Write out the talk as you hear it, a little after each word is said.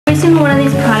Every single one of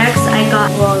these products I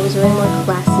got, well, it was way more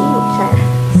classy,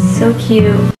 which is so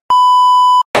cute.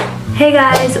 Hey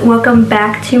guys, welcome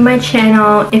back to my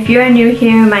channel. If you're new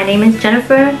here, my name is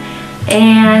Jennifer,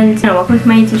 and welcome to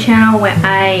my YouTube channel where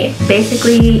I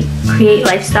basically create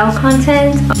lifestyle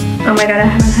content. Oh my god, I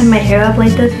haven't had my hair up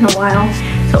like this in a while,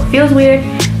 so it feels weird.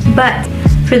 But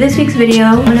for this week's video,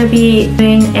 I'm going to be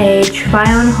doing a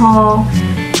try-on haul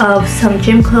of some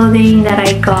gym clothing that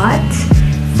I got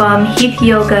from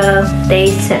Heathyoga. They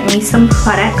sent me some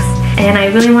products and I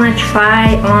really want to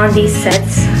try on these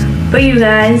sets for you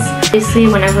guys. Obviously,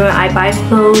 whenever I buy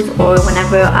clothes or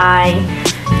whenever I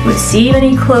receive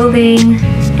any clothing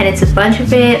and it's a bunch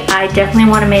of it, I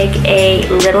definitely want to make a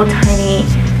little tiny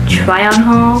try-on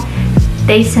haul.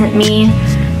 They sent me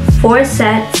 4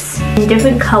 sets in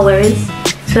different colors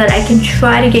so that I can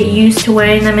try to get used to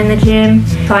wearing them in the gym,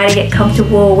 try to get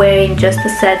comfortable wearing just the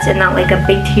sets and not like a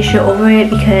big t-shirt over it,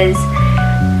 because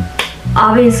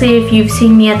obviously if you've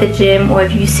seen me at the gym or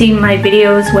if you've seen my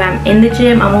videos where I'm in the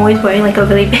gym, I'm always wearing like a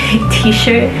really big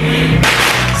t-shirt.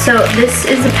 So this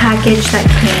is the package that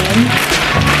came.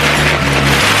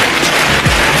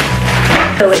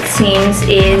 So it seems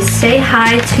is say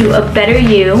hi to a better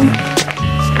you.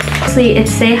 Honestly,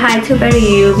 it's say hi to a better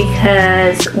you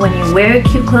because when you wear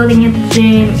cute clothing at the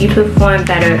gym, you perform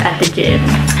better at the gym.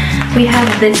 We have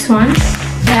this one,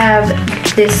 we have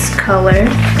this color,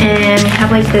 and we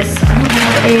have like this, I don't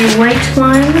have a white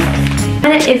one. I'm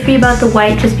kind of iffy about the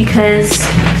white just because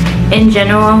in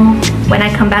general, when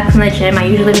I come back from the gym, I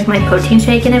usually make my protein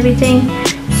shake and everything.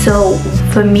 So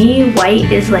for me, white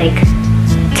is like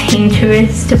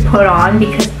dangerous to put on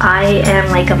because I am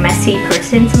like a messy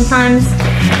person sometimes.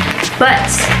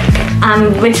 But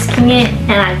I'm risking it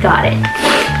and I got it.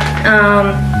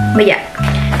 But yeah,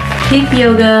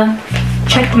 Heathyoga,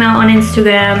 check them out on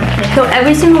Instagram. So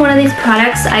every single one of these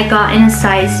products I got in a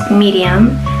size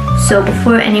medium. So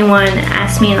before anyone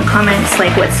asks me in the comments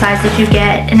like what size did you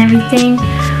get and everything,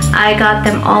 I got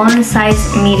them all in a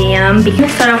size medium. I'm gonna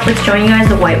start off with showing you guys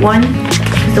the white one,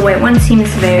 because the white one seems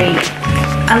very,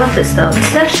 I love this though. This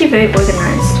is actually very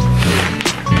organized.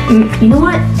 You know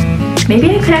what?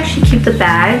 Maybe I could actually keep the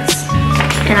bags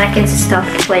and I can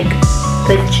stuff like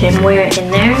the gym wear in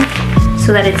there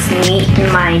so that it's neat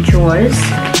in my drawers.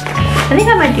 I think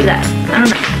I might do that. I don't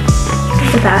know.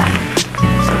 Look at that.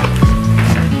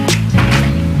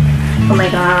 Oh my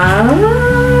god.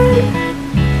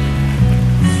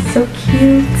 So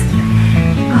cute.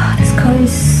 Oh, this color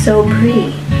is so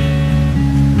pretty.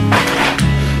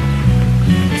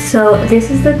 So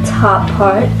this is the top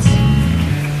part.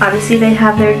 Obviously they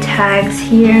have their tags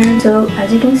here. So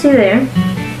as you can see there,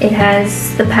 it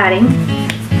has the padding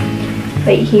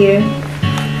right here.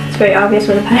 It's very obvious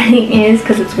where the padding is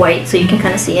because it's white, so you can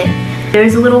kind of see it.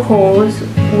 There's little holes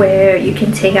where you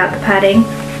can take out the padding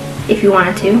if you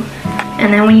wanted to.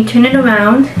 And then when you turn it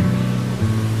around,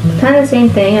 it's kind of the same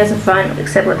thing as the front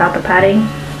except without the padding.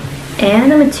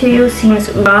 And the material seems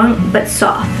strong but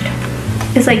soft.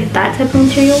 It's like that type of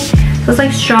material. So it's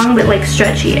like strong but like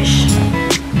stretchy-ish.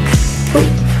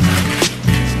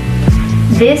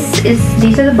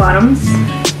 These are the bottoms.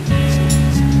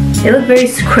 They look very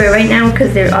square right now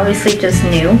because they're obviously just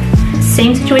new.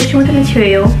 Same situation with the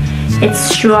material. It's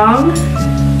strong,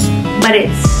 but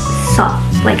it's soft.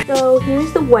 So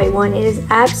here's the white one. It is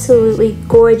absolutely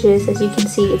gorgeous. As you can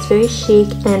see, it's very chic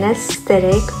and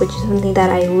aesthetic, which is something that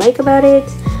I like about it.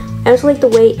 I also like the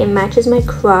way it matches my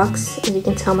Crocs. As you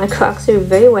can tell, my Crocs are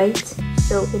very white.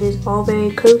 So it is all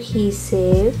very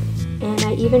cohesive. And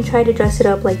I even try to dress it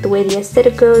up like the way the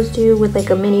aesthetic girls do with like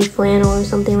a mini flannel or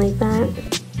something like that.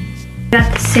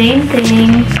 Got the same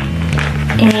thing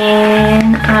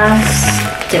in a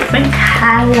different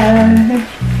color.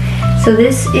 So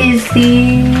this is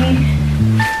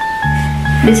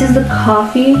the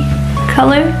coffee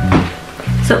color.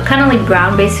 So kind of like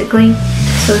brown basically.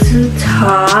 So this is the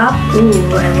top.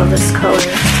 Ooh, I love this color.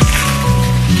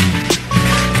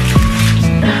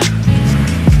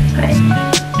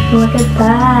 Look at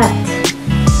that.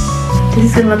 This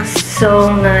is gonna look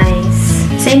so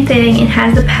nice. Same thing, it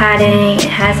has the padding. It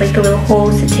has like the little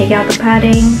holes to take out the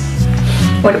padding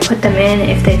or to put them in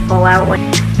if they fall out.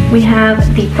 We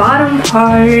have the bottom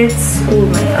parts. Oh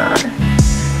my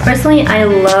god. Personally, I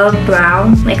love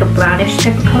brown, like a brownish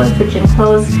type of color for gym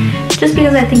clothes, just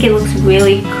because I think it looks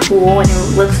really cool and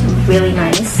it looks really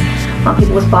nice on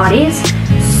people's bodies.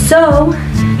 So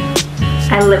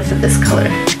I live for this color.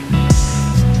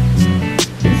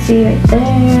 See right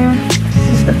there,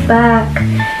 this is the back.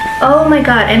 Oh my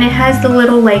god, and it has the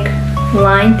little like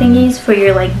line thingies for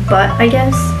your like butt, I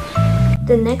guess.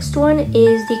 The next one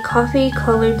is the coffee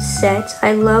colored set.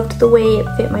 I loved the way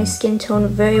it fit my skin tone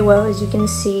very well. As you can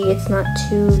see, it's not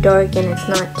too dark and it's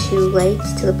not too light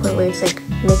to the point where it's like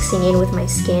mixing in with my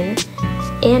skin.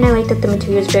 And I like that the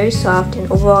material is very soft,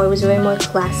 and overall it was very more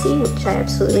classy, which I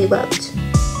absolutely loved.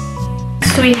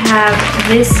 So we have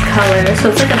this color. So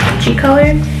it's like a peachy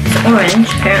color. It's orange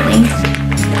apparently.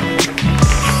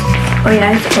 Oh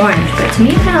yeah, it's orange, but to me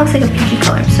it kind of looks like a peachy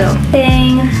color. So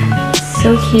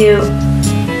so cute.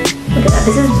 Look at that.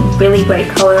 This is really bright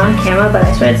color on camera, but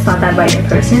I swear it's not that bright in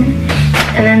person.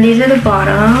 And then these are the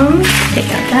bottoms. Take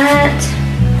out that.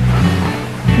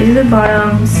 These are the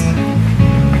bottoms.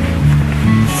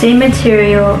 Same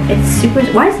material. It's super.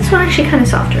 Why is this one actually kind of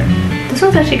softer? This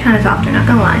one's actually kind of softer, not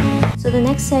gonna lie. So the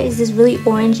next set is this really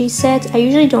orangey set. I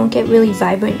usually don't get really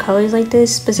vibrant colors like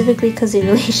this, specifically because it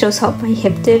really shows off my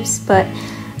hip dips, but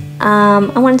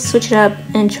I wanted to switch it up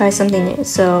and try something new,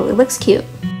 so it looks cute.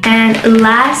 And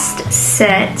last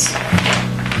set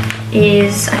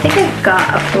is, I think I got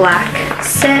a black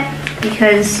set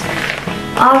because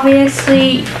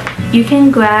obviously you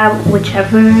can grab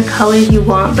whichever colors you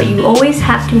want, but you always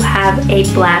have to have a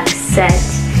black set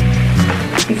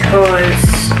because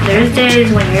there's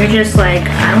days when you're just like,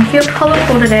 I don't feel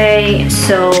colorful today,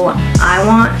 so I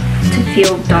want to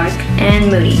feel dark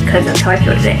and moody because that's how I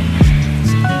feel today.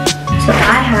 So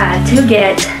I had to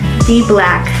get the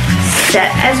black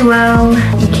set as well.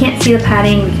 You can't see the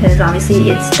padding because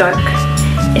obviously it's dark.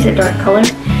 It's a dark color,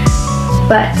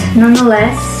 but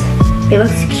nonetheless, it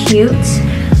looks cute.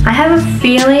 I have a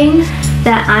feeling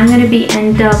that I'm gonna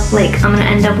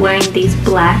end up wearing this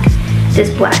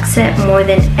black set more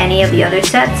than any of the other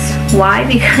sets. Why?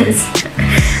 Because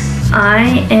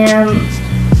I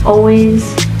am always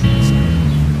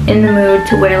in the mood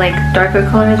to wear like darker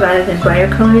colors rather than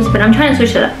brighter colors, but I'm trying to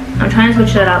switch it up. I'm trying to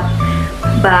switch it up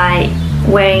by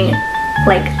wearing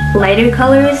like lighter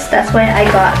colors. That's why I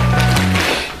got,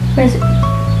 where is it?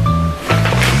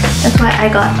 That's why I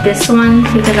got this one,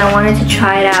 because I wanted to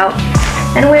try it out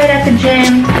and wear it at the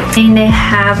gym. And they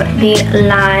have the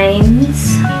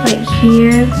lines right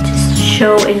here to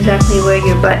show exactly where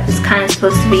your butt is kind of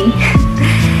supposed to be.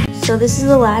 So this is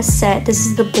the last set. This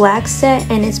is the black set,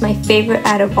 and it's my favorite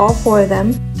out of all four of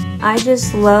them. I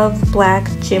just love black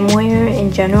gym wear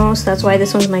in general, so that's why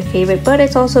this one's my favorite, but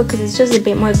it's also because it's just a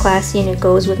bit more classy and it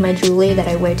goes with my jewelry that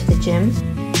I wear to the gym.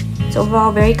 It's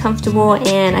overall very comfortable,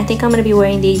 and I think I'm going to be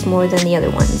wearing these more than the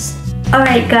other ones.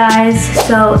 Alright guys,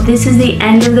 so this is the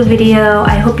end of the video.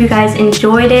 I hope you guys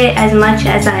enjoyed it as much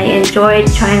as I enjoyed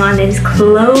trying on these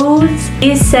clothes.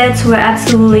 These sets were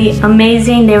absolutely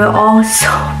amazing. They were all so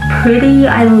pretty.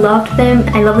 I loved them.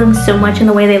 I love them so much in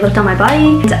the way they looked on my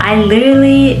body. And I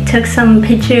literally took some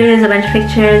pictures, a bunch of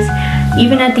pictures.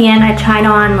 Even at the end I tried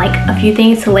on like a few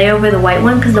things to lay over the white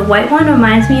one, because the white one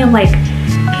reminds me of like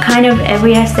kind of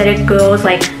every aesthetic girl's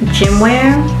like gym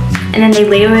wear. And then they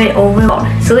layer it over.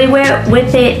 So they wear it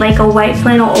with it like a white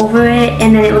flannel over it,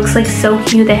 and then it looks like so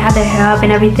cute. They have their hair up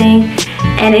and everything,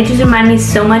 and it just reminded me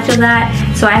so much of that.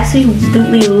 So I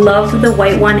absolutely loved the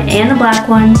white one and the black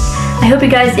one. I hope you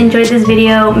guys enjoyed this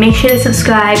video. Make sure to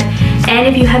subscribe, and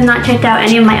if you have not checked out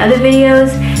any of my other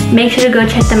videos, make sure to go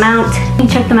check them out. You can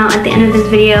check them out at the end of this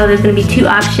video. There's going to be two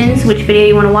options, which video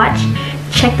you want to watch.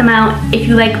 Check them out. If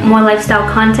you like more lifestyle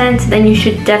content, then you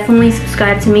should definitely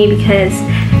subscribe to me, because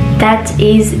that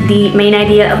is the main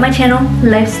idea of my channel,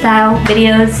 lifestyle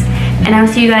videos. And I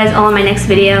will see you guys all in my next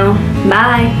video.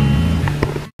 Bye.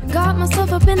 Got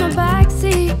myself up in the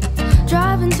backseat,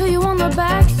 driving to you on the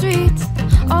back streets.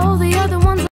 All the other ones